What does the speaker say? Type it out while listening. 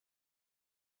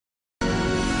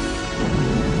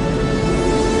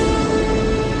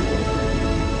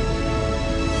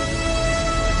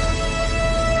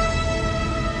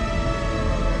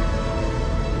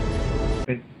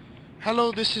Hello,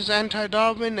 this is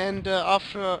Anti-Darwin, and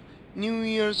after New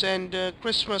Year's and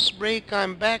Christmas break,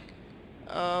 I'm back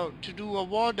to do a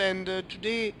WOD, and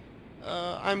today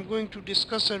I'm going to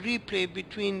discuss a replay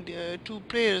between two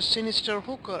players, Sinister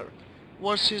Hooker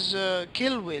versus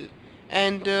KillWill.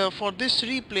 And for this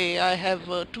replay, I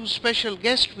have two special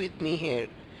guests with me here,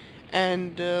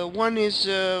 and one is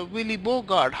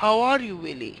willybogard. How are you,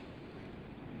 Willy?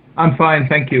 I'm fine,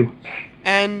 thank you.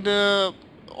 And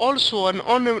also an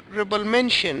honorable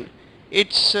mention,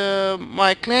 it's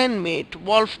my clanmate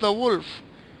Wolf the Wolf.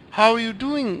 How are you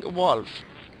doing, Wolf?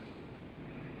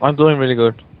 I'm doing really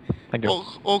good. Thank you.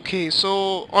 Okay,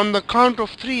 so on the count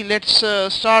of three, let's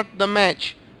start the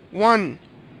match. 1,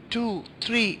 2,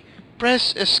 3.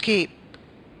 Press escape.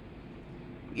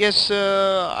 Yes,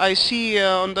 I see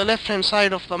on the left hand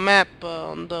side of the map,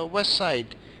 on the west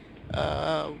side,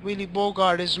 Willy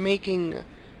Bogard is making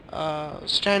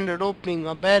standard opening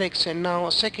a barracks and now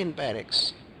a second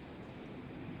barracks.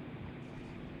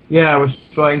 Yeah, I was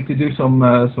trying to do some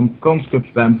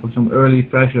conscript spam for some early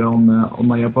pressure on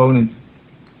my opponent.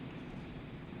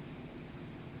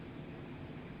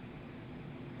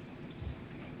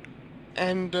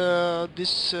 And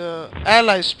this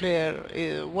allies player,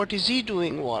 what is he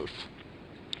doing, Wolf?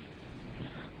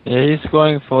 Yeah, he's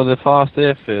going for the fast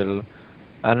airfield,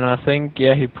 and I think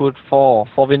he put four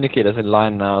vindicators in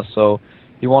line now. So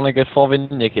you want to get 4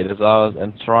 vindicators out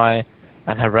and try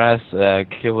and harass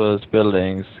KillWill's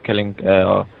buildings, killing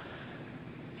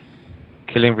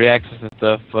reactors and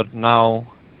stuff. But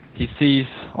now he sees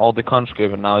all the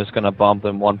conscript, and now he's gonna bomb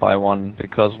them one by one,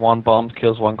 because one bomb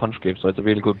kills one conscript, so it's a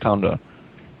really good counter.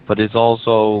 But it's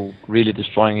also really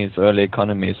destroying his early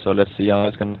economy. So let's see how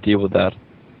he's gonna deal with that.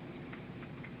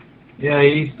 Yeah,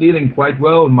 he's dealing quite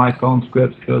well with my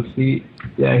conscripts because he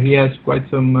has quite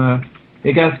some.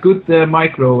 He has good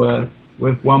micro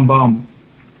with one bomb.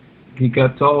 He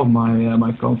got all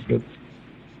my conscripts.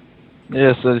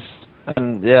 Yes,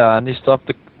 and he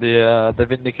stopped the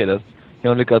vindicators. He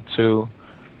only got 2,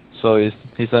 so his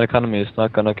economy is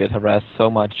not gonna get harassed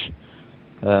so much.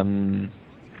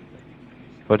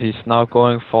 But he's now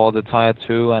going for the tier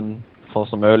 2 and for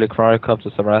some early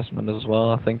cryocopters harassment as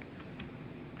well, I think.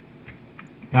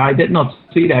 I did not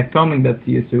see that coming, that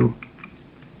tier 2,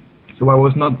 so I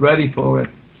was not ready for it.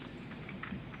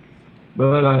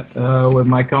 But with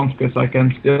my conscripts, I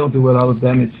can still do a lot of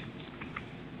damage.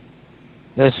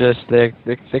 It's just they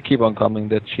keep on coming.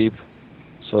 They're cheap,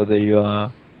 so you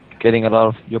are getting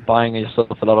you're buying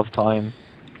yourself a lot of time.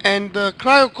 And the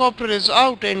cryocopter is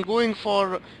out and going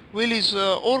for Willy's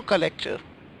ore collector.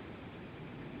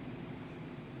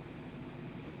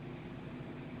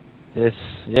 Yes,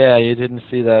 yeah, you didn't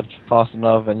see that fast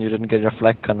enough, and you didn't get your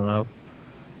flag cannon out.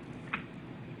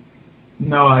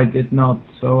 No, I did not.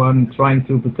 So I'm trying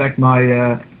to protect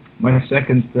my my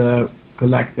second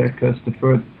collector, because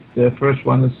the first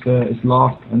one is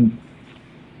lost, and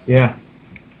yeah,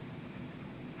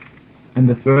 and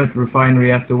the third refinery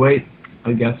have to wait,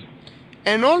 I guess.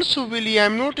 And also, Willy,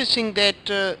 I'm noticing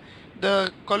that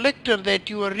the collector that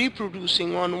you are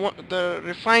reproducing on the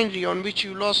refinery on which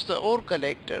you lost the ore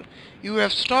collector, you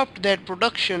have stopped that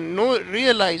production,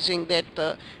 realizing that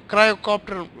the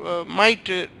cryocopter might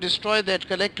destroy that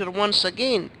collector once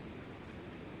again.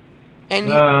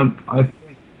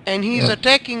 And he's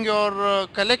attacking your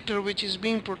collector, which is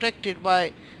being protected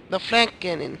by the flank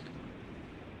cannon.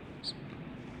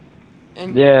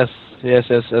 And yes,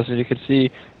 as you can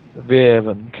see,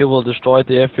 KillWill destroyed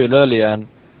the airfield earlier,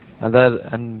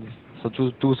 and so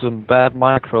to do some bad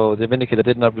micro, the vindicator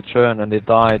did not return, and they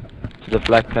died to the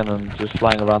flag cannon just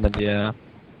flying around in the air.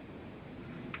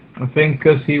 I think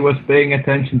because he was paying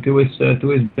attention to his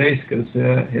base, because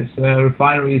his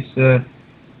refinery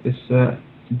is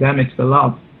damaged a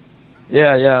lot.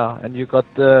 Yeah, and you got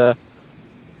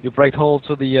you break hole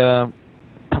to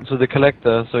the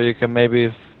collector, so you can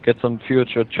maybe get some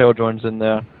future children's in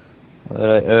there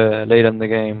later in the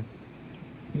game.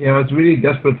 Yeah, I was really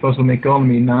desperate for some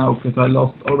economy now, because I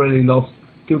already lost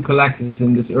 2 collectors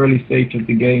in this early stage of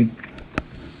the game.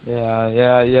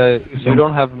 Yeah. You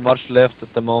don't have much left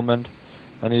at the moment,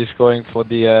 and he's going for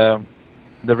the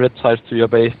red sides to your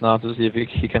base now to see if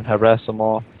he can harass some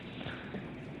more.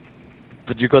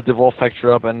 But you got the war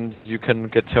factory up, and you can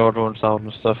get terror drones out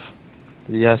and stuff.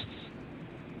 Yes.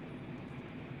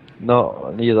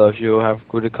 No, neither of you have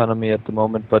good economy at the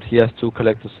moment, but he has 2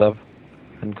 collectors up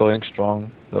and going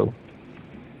strong, so.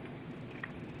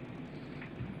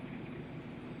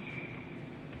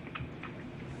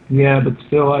 Yeah, but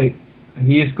still,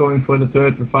 he is going for the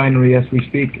 3rd refinery as we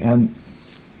speak, and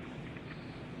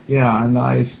yeah, and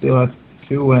I still have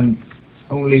 2 and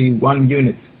only 1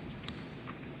 unit.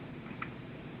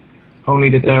 Only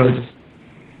the terror.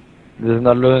 This is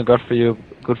not looking good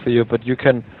for you, but you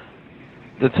can.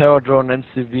 The terror drone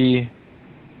NCV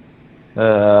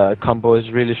combo is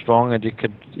really strong, and you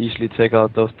could easily take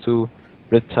out those two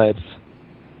Riptides.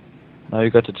 Now you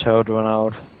got the terror drone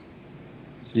out,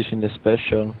 using the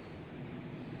special.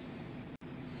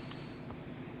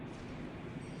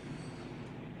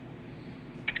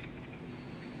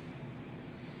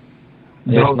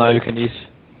 Yes, now you can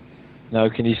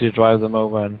easily drive them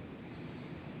over.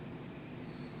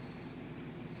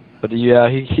 But yeah,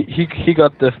 he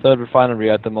got the third refinery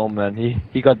at the moment.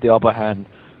 He got the upper hand.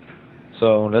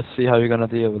 So let's see how you're gonna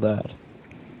deal with that.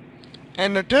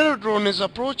 And the terror drone is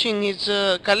approaching his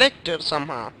collector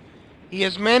somehow. He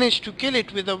has managed to kill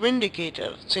it with a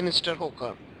Vindicator, Sinister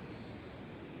Hooker.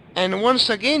 And once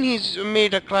again he's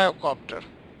made a cryocopter.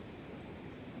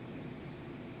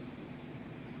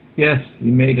 Yes,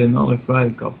 he made another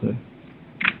cryocopter.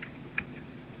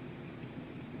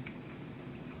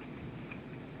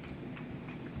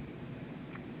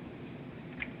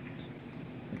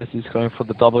 Yes, he's going for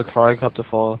the double cryocopter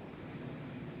for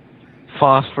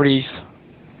fast freeze.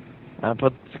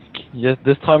 But yes,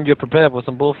 this time you're prepared with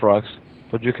some bullfrogs.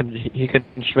 But he can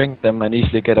shrink them and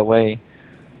easily get away.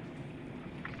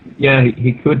 Yeah,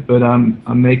 he could, but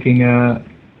I'm making a.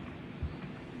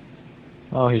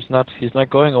 Oh, he's not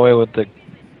going away with the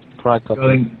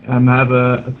cryocopter. I have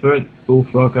a third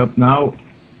bullfrog up now.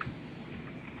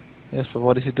 Yes, but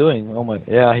what is he doing? Oh my!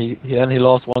 Yeah, he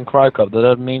lost one cryocopter.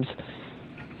 That means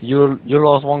you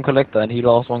lost one collector and he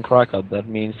lost one cryocopter. That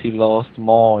means he lost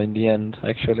more in the end,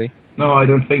 actually. No, I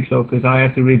don't think so, because I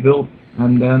have to rebuild,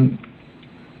 and then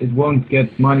it won't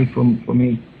get money from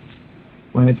me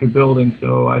when it's rebuilding.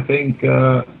 So I think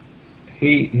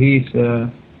he's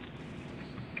an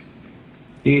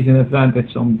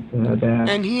advantage on there.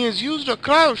 And he has used a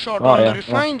cryo shot on the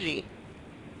refinery.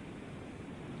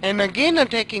 And again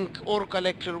attacking ore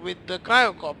collector with the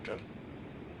cryocopter.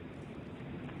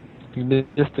 He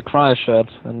missed the cryo shot,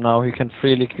 and now he can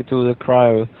freely do the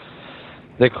cryo.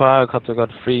 The cryocopter got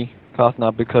free cast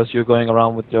now because you're going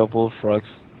around with your bullfrogs.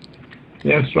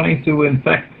 Yeah, I was trying to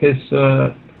infect his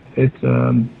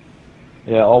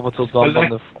orbital dump on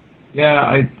the.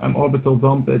 Yeah, I'm orbital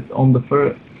dump it on the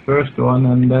first one,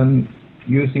 and then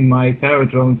using my terror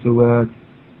drone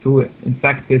to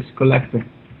infect his collector,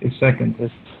 his second.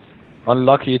 It's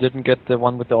unlucky you didn't get the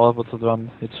one with the orbital dump.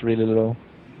 It's really low.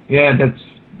 Yeah,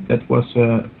 that was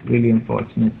really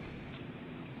unfortunate.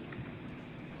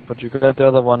 But you got the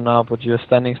other one now, but you're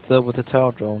standing still with the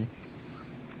terror drone.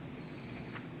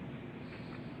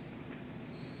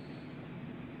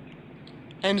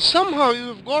 And somehow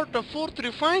you've got a fourth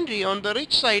refinery on the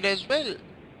rich side as well.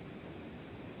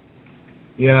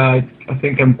 Yeah, I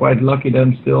think I'm quite lucky that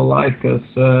I'm still alive, because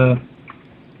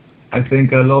I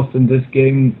think I lost in this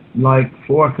game like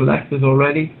 4 collectors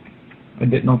already. I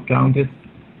did not count it.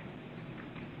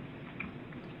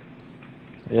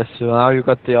 Yes, so now you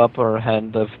got the upper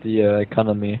hand of the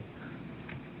economy.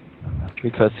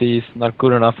 Because he's not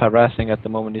good enough harassing at the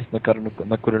moment, he's not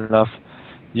good enough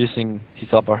using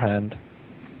his upper hand.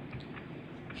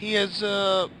 He has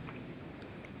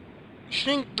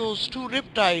shrink those 2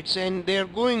 riptides and they're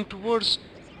going towards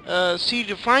sea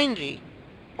refinery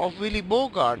of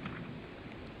willybogard.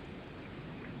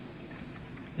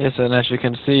 Yes, and as you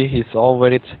can see, he's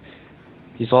already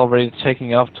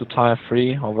taking up to tier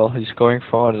 3, or well, he's going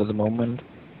for it at the moment.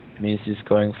 Means he's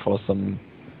going for some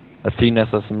Athenas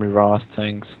or some Mirage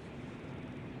tanks.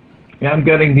 Yeah, I'm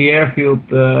getting the airfield.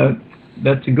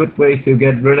 That's a good way to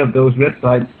get rid of those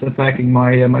riptides attacking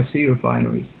my sea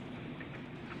refinery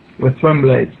with twin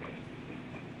blades.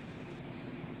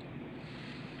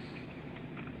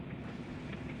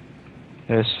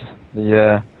 Yes,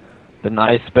 the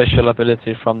nice special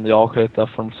ability from the Orchid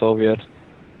from Soviet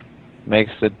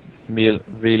makes it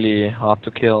really hard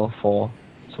to kill for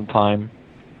some time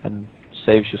and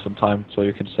saves you some time so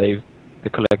you can save the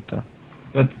collector.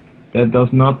 That does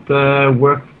not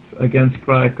work against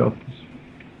cryocopters.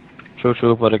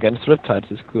 True, but against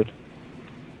riptides it's good.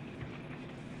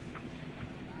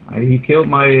 He killed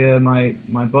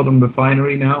my bottom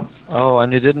refinery now. Oh,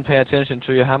 and you didn't pay attention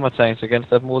to your hammer tanks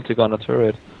against that multi-gunner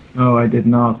turret. No, I did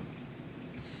not.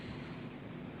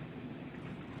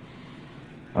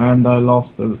 And I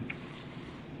lost the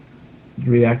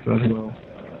reactor as well.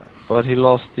 But he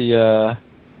lost the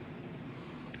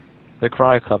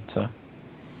cryocopter.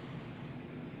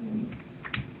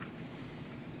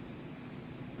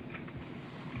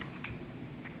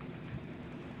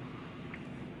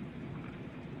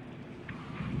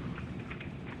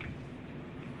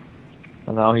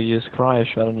 And now he used cry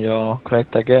shot on your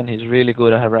collector again. He's really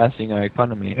good at harassing your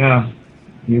economy. Yeah,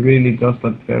 he really does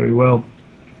that very well.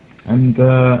 And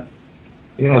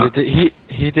yeah. But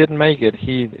he didn't make it.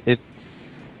 It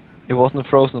wasn't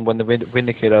frozen when the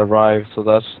Vindicator arrived, so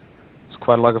it's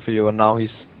quite lucky for you. And now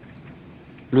he's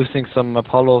losing some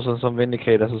Apollos and some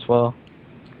Vindicators as well.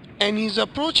 And he's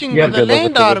approaching Yeah, with the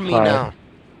land army side. now.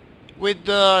 With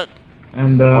the...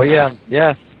 And oh yeah,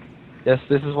 yes, this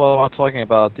is what I'm talking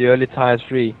about. The early Tier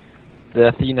 3, the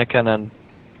Athena cannon,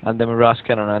 and the Mirage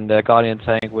cannon, and the Guardian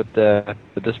tank with the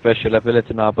special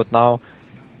ability now. But now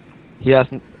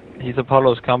his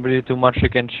Apollos can't really do much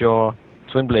against your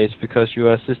twin blades because you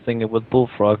are assisting it with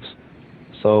bullfrogs.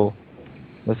 So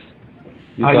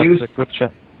I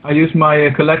used my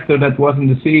collector that was in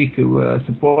the sea to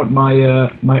support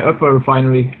my upper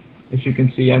refinery. As you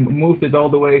can see, I moved it all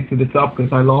the way to the top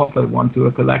because I lost that one to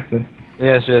a collector.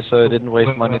 Yes, so I didn't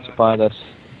waste money to buy that.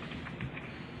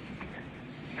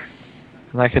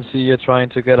 And I can see you're trying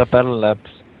to get a battle lab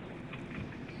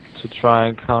to try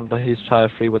and counter his Tier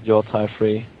 3 with your Tier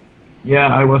 3. Yeah,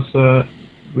 I was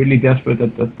really desperate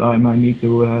at that time. I need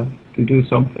to do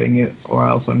something or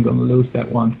else I'm gonna lose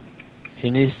that one. He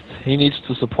needs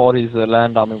to support his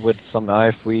land army with some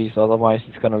IFVs, otherwise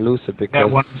he's gonna lose it because... Yeah,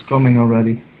 one is coming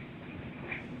already.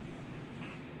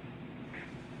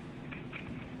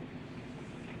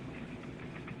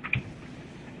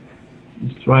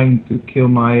 He's trying to kill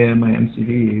my MCV.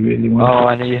 He really wants. Oh,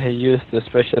 and he used the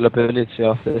special ability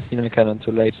of the Athena cannon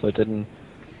too late, so it didn't.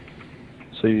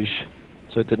 So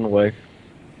it didn't work.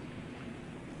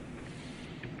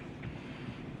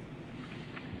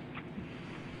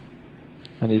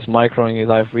 And he's microing his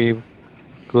IFV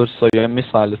good, so your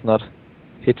missile is not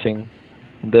hitting,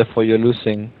 and therefore you're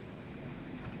losing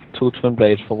 2 twin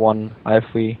blades for 1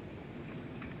 IFV.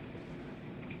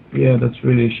 Yeah, that's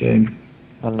really a shame.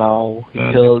 And now he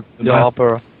killed your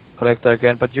upper collector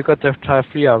again, but you got the Tier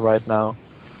 3 out right now.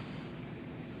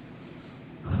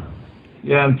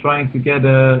 Yeah, I'm trying to get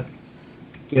a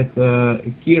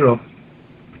Kirov.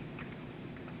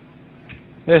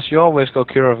 Yes, you always go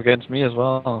Kirov against me as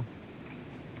well.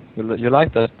 You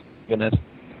like that unit?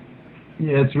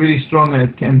 Yeah, it's really strong and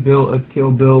it can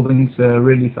kill buildings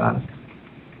really fast.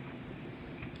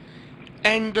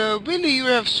 And Willy, you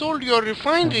have sold your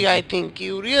refinery, I think.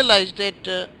 You realize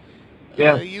that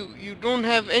you don't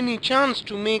have any chance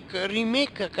to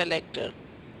remake a collector.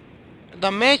 The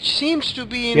match seems to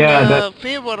be in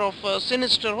favor of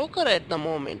Sinister Hooker at the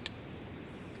moment.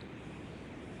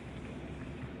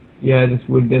 Yeah, this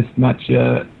match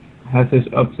has its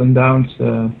ups and downs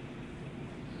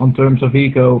on terms of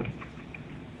eco.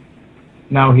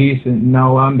 Now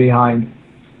I'm behind.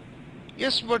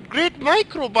 Yes, but great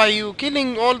micro by you,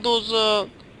 killing all those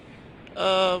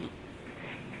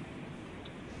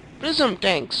prism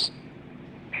tanks.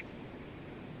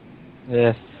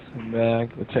 Yes,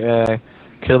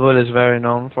 KillWill is very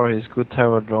known for his good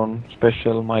terror drone,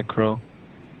 special micro.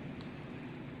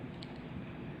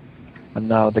 And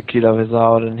now the Kirov is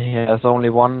out and he has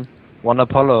only one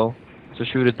Apollo to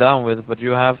shoot it down with, but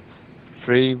you have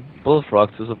 3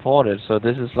 bullfrogs to support it, so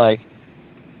this is like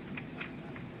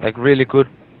really good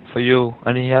for you,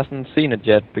 and he hasn't seen it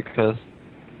yet because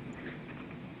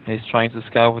he's trying to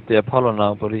scout with the Apollo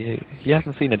now, but he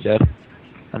hasn't seen it yet,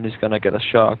 and he's gonna get a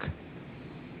shock.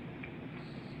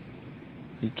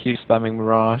 He keeps spamming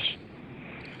Mirage.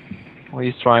 Oh,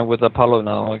 he's trying with Apollo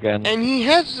now again. And he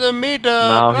has made a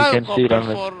cryocopter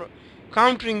for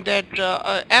countering that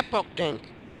Epoch tank.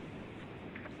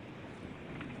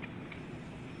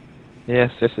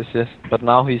 Yes. But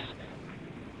now he's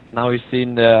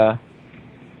seen the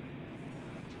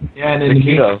and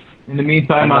in the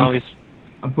meantime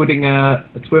I'm putting a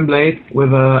twin blade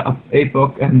with a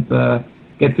Epoch and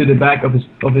get to the back of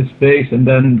his base and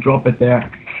then drop it there.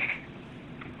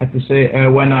 I have to say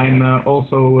when I'm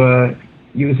also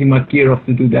using my Kirov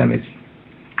to do damage.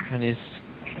 And his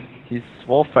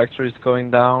war factory is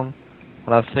going down,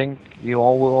 and I think you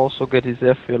all will also get his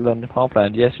airfield and the power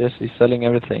plant. Yes, he's selling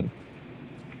everything.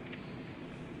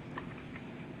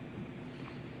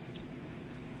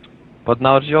 But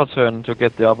now it's your turn to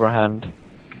get the upper hand.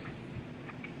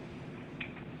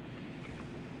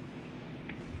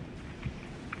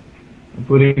 I'm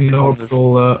putting an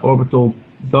orbital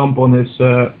dump on his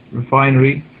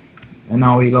refinery, and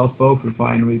now he lost both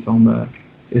refineries on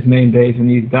his main base, and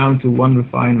he's down to 1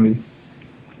 refinery.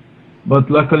 But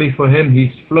luckily for him,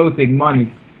 he's floating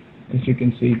money, as you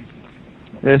can see.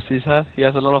 Yes, he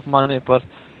has a lot of money, but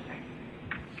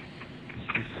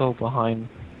he's so behind.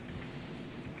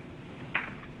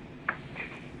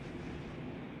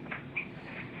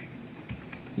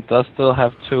 He does still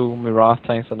have 2 Mirage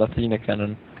tanks and Athena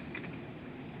cannon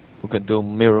who can do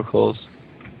miracles.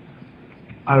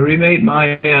 I remade my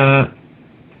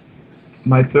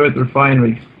my 3rd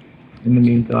refinery in the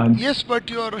meantime. Yes, but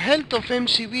your health of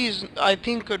MCV is, I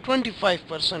think,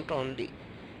 25% only.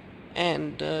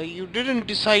 And you didn't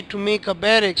decide to make a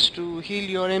barracks to heal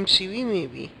your MCV,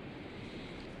 maybe?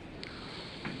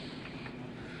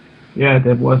 Yeah,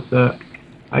 that was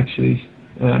actually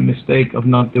a mistake of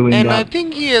not doing And that. I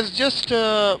think he has just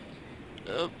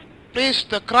placed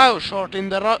the cryo shot in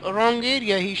the wrong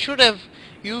area. He should have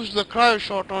used the cryo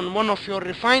shot on one of your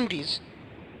refineries.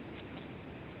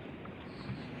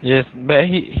 Yes, but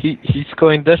he's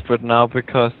going desperate now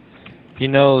because he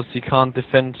knows he can't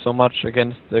defend so much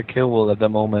against the KillWill at the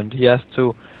moment. He has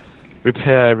to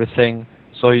repair everything,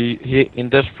 so he in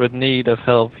desperate need of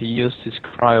help. He used his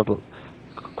cryo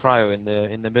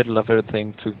in the middle of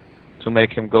everything to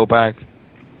make him go back,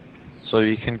 so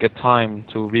he can get time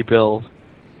to rebuild.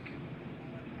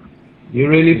 You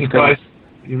really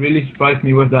surprised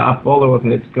me with the Apollo of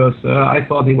it, because I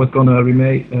thought he was gonna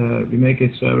remake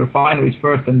his refineries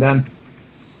first and then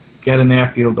get an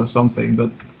airfield or something,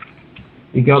 but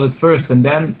he got it first and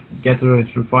then get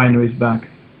his refineries back.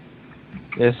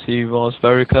 Yes, he was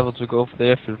very clever to go for the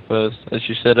airfield first, as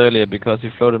you said earlier, because he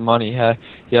floated money.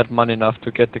 He had money enough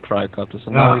to get the cryocopters.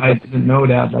 And now I didn't know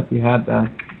that he had that.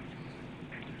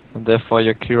 And therefore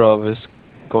your Kirov is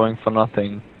going for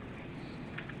nothing.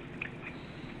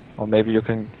 Or maybe you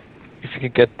can, if you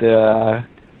can get the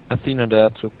Athena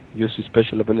there to use his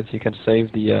special ability, you can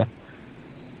save the.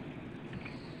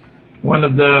 One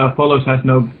of the Apollos has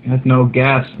no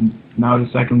gas, and now the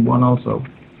second one also.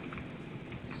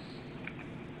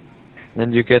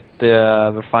 Then you get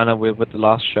the refiner with the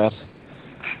last shot.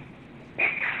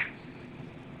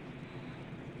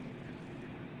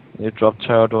 You drop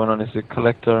Pterodon on his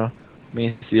collector.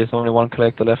 Means he has only 1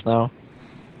 collector left now.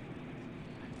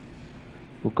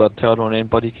 Who got Pterodon in,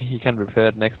 but he can repair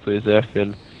it next to his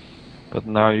airfield. But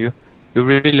now you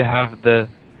really have the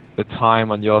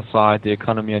time on your side, the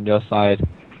economy on your side.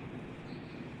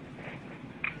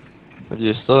 But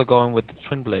you're still going with the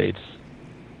twin blades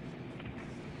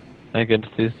against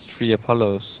these 3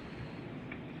 Apollos.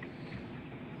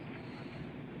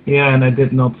 Yeah, and I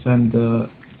did not send the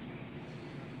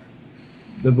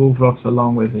bullfrogs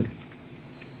along with it.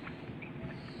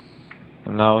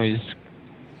 And now he's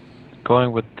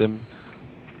going with them.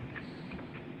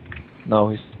 No,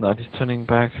 he's not. He's turning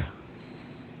back.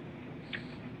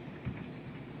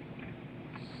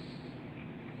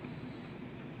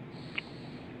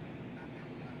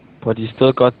 But he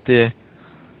still got the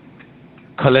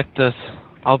collector's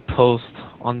outpost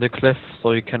on the cliff,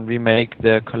 so he can remake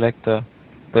the collector,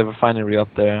 the refinery up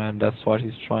there, and that's what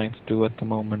he's trying to do at the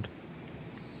moment.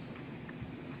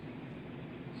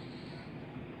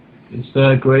 His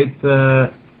great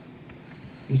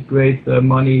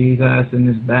money he has in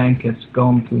his bank has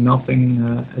gone to nothing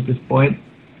at this point.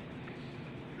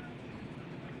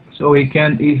 So he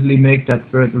can't easily make that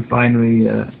 3rd refinery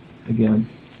again.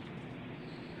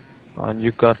 And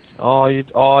you got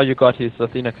you got his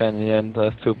Athena cannon in the end.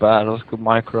 That's too bad. It was good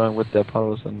microing with the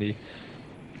Apollos and the.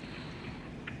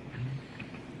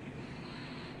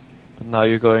 But now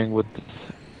you're going with the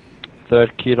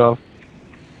 3rd Kirov.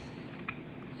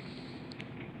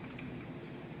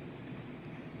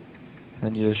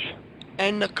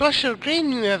 And the crusher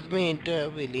crane you have made,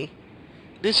 Willy.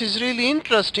 This is really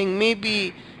interesting.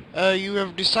 Maybe you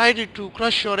have decided to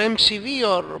crush your MCV,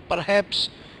 or perhaps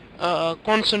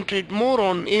concentrate more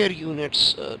on air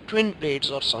units, twin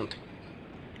blades or something.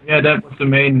 Yeah, that was the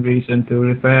main reason, to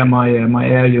repair my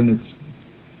air units.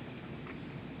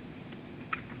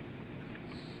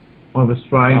 I was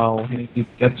trying to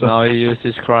get some. Now he used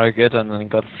his cryogeddon and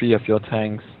got 3 of your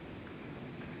tanks.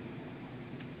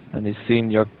 And he's seen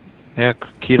your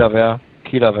Kirov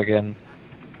again.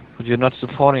 But you're not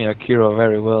supporting your Kirov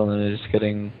very well, and it's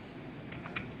getting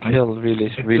killed really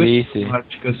easy.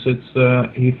 Because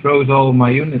it's he throws all my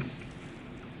units.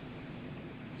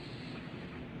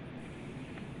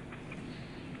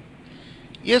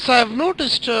 Yes, I have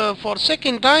noticed for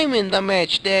 2nd time in the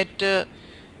match that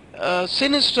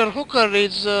Sinister Hooker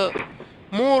is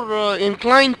more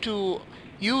inclined to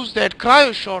use that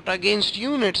cryo shot against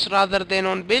units rather than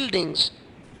on buildings.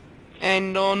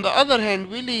 And on the other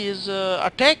hand, Willy is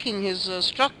attacking his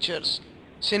structures,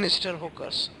 Sinister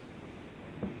Hookers.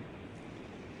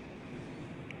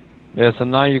 Yeah, so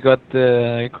now you got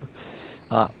the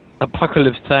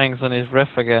Apocalypse tanks on his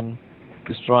ref again,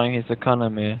 destroying his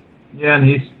economy. Yeah, and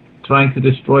he's trying to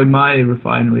destroy my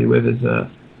refinery with his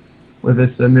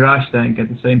Mirage tank at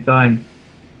the same time.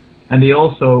 And he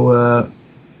also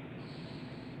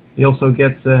He also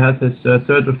has his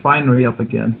third refinery up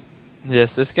again.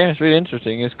 Yes, this game is really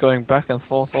interesting. It's going back and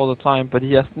forth all the time, but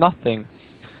he has nothing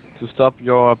to stop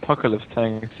your apocalypse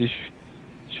tanks. He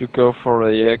should go for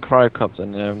a cryocopter.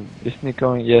 And isn't he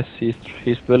going? Yes,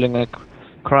 he's building a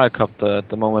cryocopter at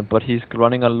the moment, but he's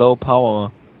running on low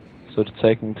power, so it's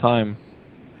taking time.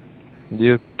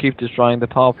 You keep destroying the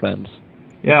power plants.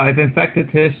 Yeah, I've infected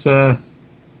his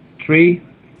tree,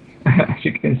 as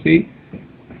you can see.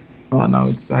 Oh, now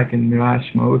it's back in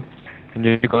Mirage mode. And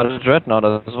you got a dreadnought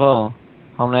as well.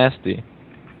 How nasty.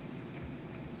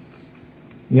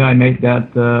 Yeah, I made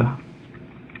that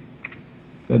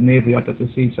navy yacht at the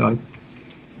seaside.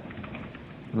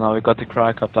 Now we got the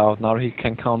cryocopter out. Now he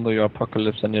can counter your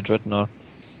apocalypse and your dreadnought.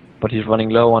 But he's running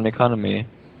low on economy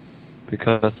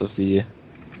because of the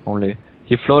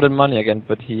he floated money again,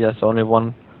 but he has only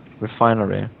one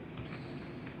refinery.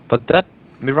 But that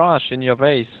Mirage in your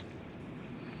base.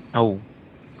 Oh.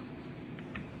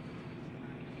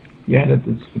 Yeah, that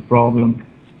is the problem.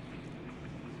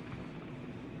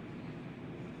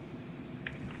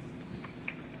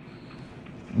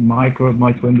 My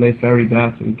twin blade very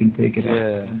bad, so we can take it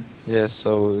out. Yeah,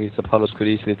 so his Apollos could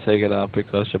easily take it out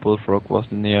because your bullfrog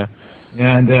wasn't near.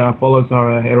 Yeah, and the Apollos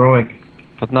are heroic.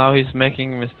 But now he's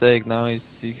making a mistake. Now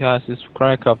he has his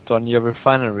cryocopter on your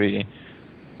refinery,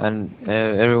 and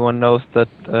everyone knows that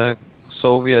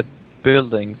Soviet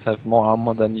buildings have more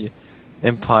armor than the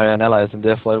Empire and Allies, and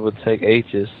therefore it would take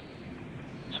ages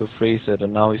to freeze it.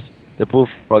 And now the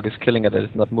bullfrog is killing it.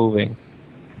 It's not moving.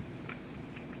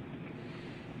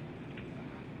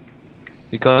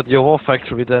 He got your war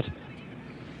factory dead,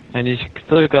 and he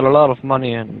still got a lot of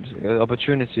money and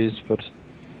opportunities, but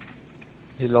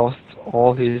he lost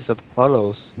all his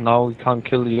Apollos. Now he can't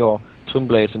kill your twin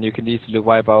blades, and you can easily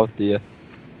wipe out the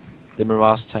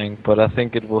Mirage tank, but I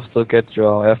think it will still get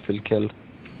your airfield killed.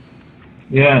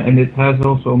 Yeah, and it has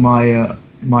also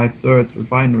my third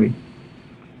refinery.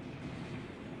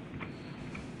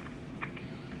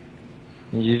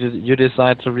 You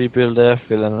decide to rebuild the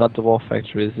airfield and not the war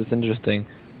factories. It's interesting.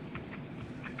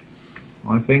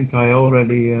 I think I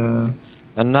already.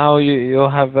 And now you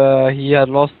have he had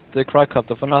lost the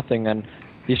cryocopter for nothing, and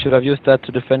he should have used that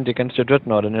to defend against your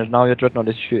dreadnought. And now your dreadnought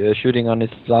is shooting on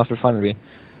his last refinery,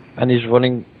 and he's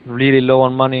running really low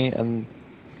on money, and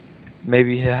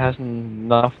maybe he hasn't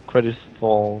enough credits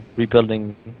for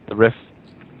rebuilding the ref.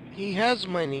 He has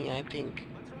money, I think,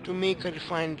 to make a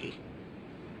refinery.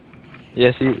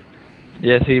 Yes,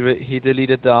 he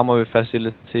deleted the armory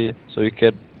facility so he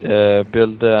could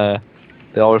build the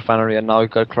oil refinery, and now he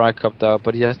got cryocopter,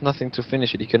 but he has nothing to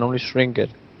finish it. He can only shrink it.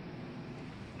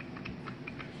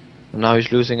 And now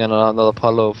he's losing another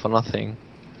Apollo for nothing.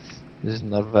 This is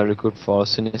not very good for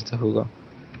Sinister Hugo.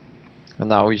 And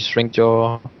now he shrinked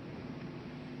your.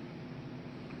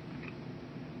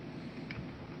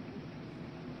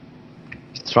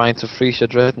 He's trying to freeze your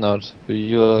dreadnought.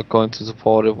 You are going to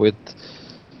support it with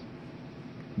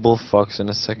bullfrogs in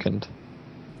a second,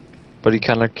 but he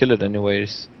cannot kill it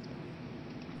anyways.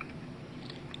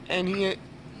 And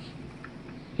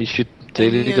he should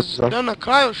he has done a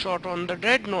cryo shot on the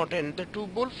dreadnought and the two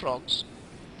bullfrogs.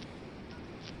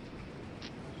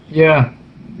 Yeah,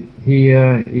 he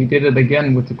did it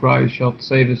again with the cryo shot,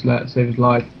 save his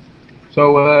life.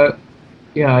 So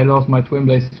yeah, I lost my twin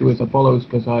blades to his Apollos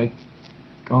because I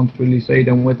can't really save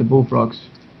them with the bullfrogs.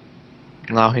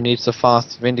 Now he needs a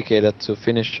fast Vindicator to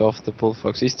finish off the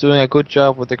bullfrogs. He's doing a good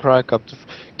job with the cryocopter,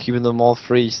 keeping them all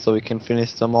freeze so he can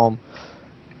finish them on.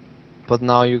 But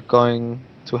now you're going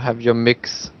to have your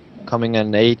mix coming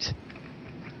in 8.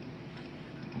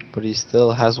 But he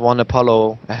still has one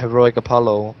Apollo, a heroic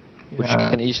Apollo, which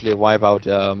can easily wipe out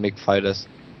MiG fighters.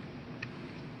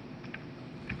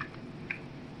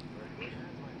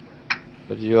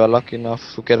 But you are lucky enough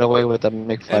to get away with that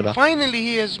MiG fighter. And finally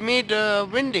he has made a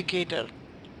Vindicator.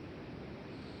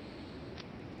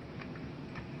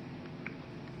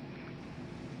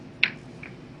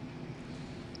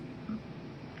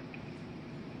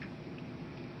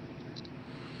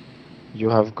 You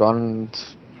have gone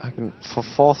for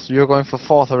fourth. You're going for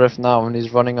fourth ref now, and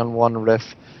he's running on one ref.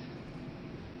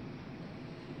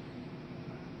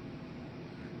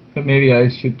 Maybe I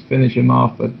should finish him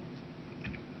off, but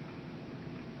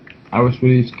I was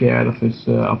really scared of his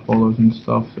Apollos and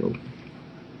stuff. So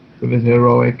with his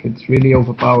heroic, it's really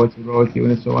overpowered heroic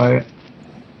unit. So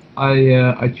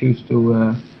I choose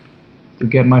to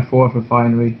get my fourth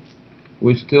refinery,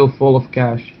 which is still full of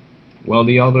cash, while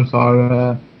the others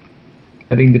are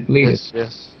getting depleted.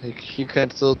 Yes. He can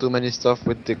still do many stuff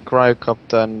with the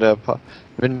cryocopter and the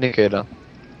Vindicator.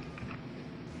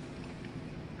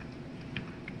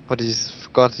 But he's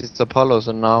have got his Apollos,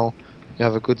 and now you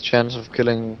have a good chance of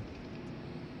killing.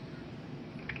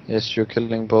 Yes, you're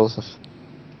killing both of.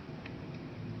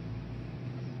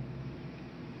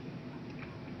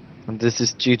 And this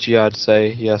is GG, I'd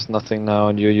say. He has nothing now,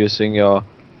 and you're using your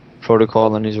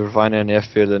protocol, and he's refining an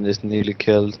airfield and is nearly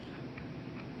killed.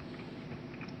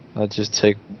 I'll just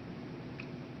take.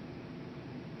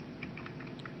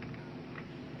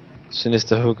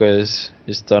 Sinister Hooker is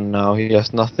done now. He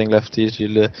has nothing left. He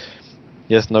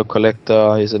has no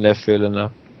collector. He's an airfield,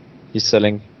 and he's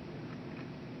selling.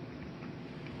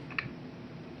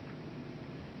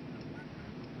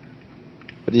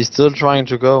 But he's still trying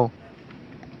to go.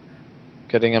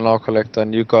 Getting an ore collector,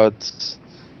 and you got.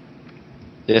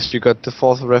 Yes, you got the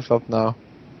 4th ref up now.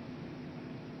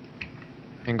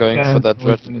 And going for that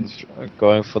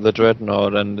going for the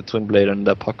Dreadnought and the Twin Blade and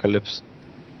the Apocalypse.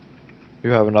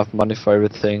 You have enough money for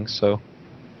everything, so.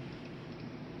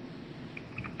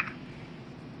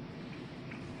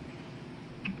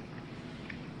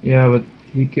 Yeah, but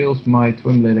he kills my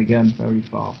Twin Blade again very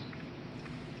fast.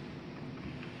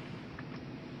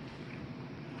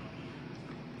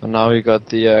 And now we got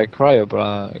the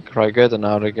Cryogeddon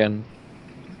out again.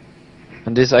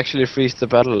 And this actually frees the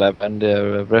battle lab and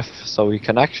the ref, so we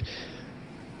can actually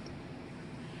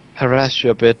harass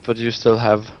you a bit, but you still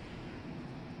have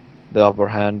the upper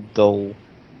hand, though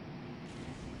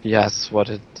he has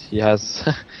he has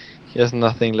he has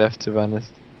nothing left, to be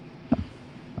honest.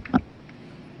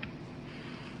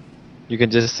 You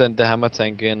can just send the hammer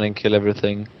tank in and kill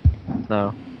everything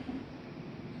now.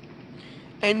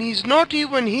 And he's not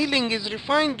even healing his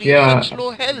refinery. Yeah. He's at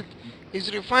low health. His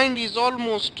refinery is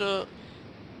almost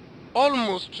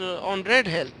on red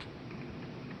health.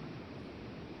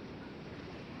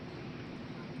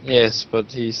 Yes,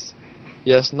 but he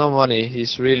has no money.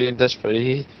 He's really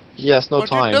desperate. He has no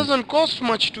time. But it doesn't cost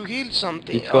much to heal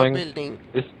something. He's going building.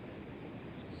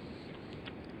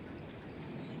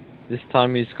 This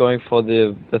time he's going for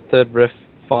the 3rd ref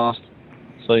fast,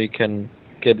 so he can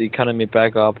get the economy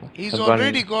back up. He's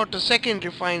already got a 2nd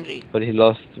refinery. But he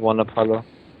lost 1 Apollo.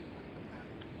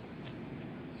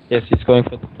 Yes, he's going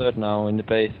for the 3rd now in the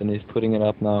base, and he's putting it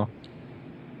up now.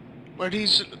 But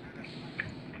he's...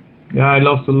 Yeah, I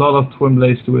lost a lot of Twin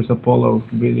Blades to his Apollo,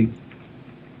 really.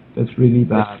 That's really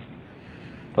bad. Yes.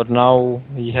 But now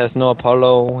he has no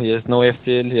Apollo, he has no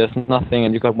airfield, he has nothing,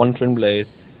 and you got 1 Twin Blade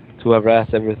to harass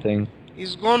everything.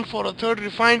 He's gone for a 3rd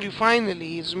refinery finally,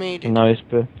 he's made it. And now he's...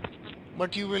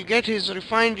 But you will get his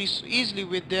refinery easily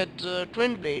with that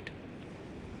Twin Blade.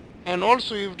 And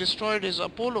also you've destroyed his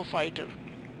Apollo fighter.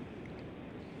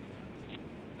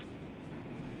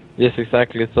 Yes,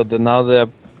 exactly. So now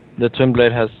the Twin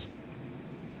Blade has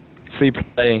free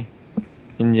play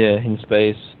in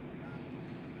space.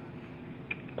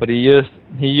 But he used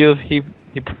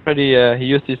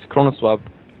his chrono swap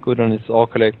good on his ore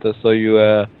collector, so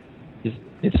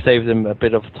it saved him a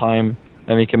bit of time,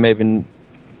 and we can maybe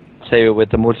save it with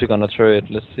the multi-gunner turret.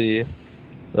 Let's see.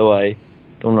 Though I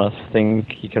do not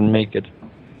think he can make it.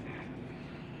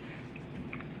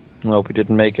 Nope, he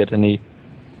didn't make it, and he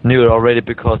knew it already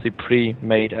because he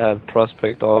pre-made a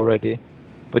prospect already.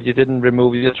 But you didn't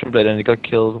remove your Twin Blade, and he got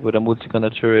killed with a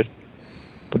multi-gunner turret.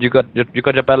 But you got your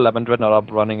battle lab and Dreadnought up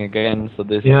running again, so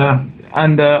this. Yeah,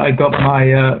 and I got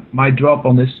my drop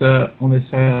on this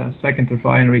 2nd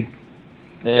refinery.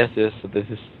 Yes, so this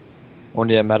is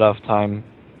only a matter of time.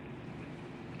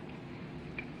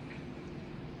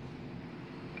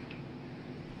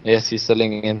 Yes, he's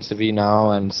selling MCV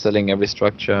now and selling every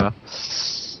structure.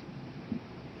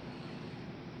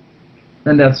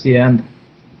 And that's the end.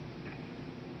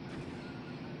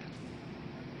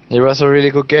 It was a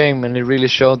really good game, and it really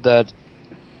showed that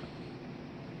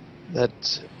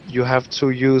you have to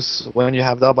use, when you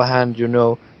have the upper hand, you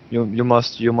know, you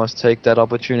must take that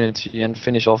opportunity and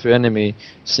finish off your enemy.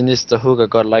 Sinister Hooker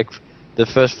got like the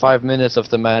first 5 minutes of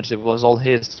the match, it was all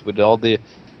his with all the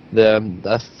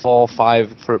 4 or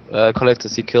 5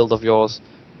 collectors he killed of yours.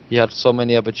 He had so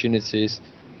many opportunities,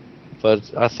 but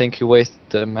I think he wasted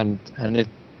them, and it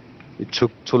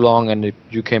took too long, and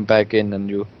you came back in and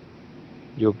you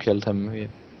killed him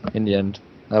in the end.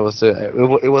 That was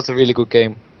it was a really good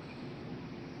game.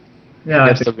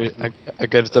 Yeah,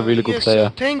 against a really good yes,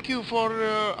 player. Thank you for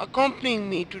accompanying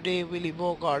me today,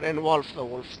 willybogard and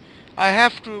walfthewolf.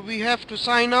 We have to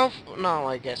sign off now,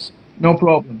 I guess. no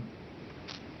problem.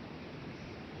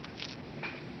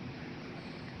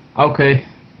 Okay.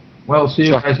 Well, see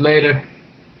you guys later.